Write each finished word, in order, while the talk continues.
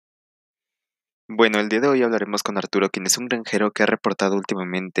Bueno, el día de hoy hablaremos con Arturo, quien es un granjero que ha reportado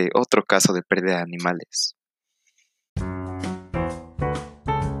últimamente otro caso de pérdida de animales.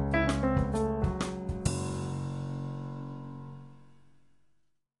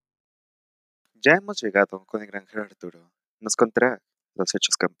 Ya hemos llegado con el granjero Arturo. Nos contará los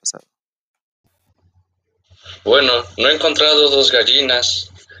hechos que han pasado. Bueno, no he encontrado dos gallinas.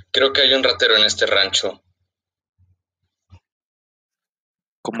 Creo que hay un ratero en este rancho.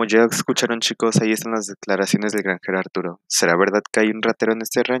 Como ya escucharon, chicos, ahí están las declaraciones del granjero Arturo. ¿Será verdad que hay un ratero en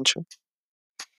este rancho?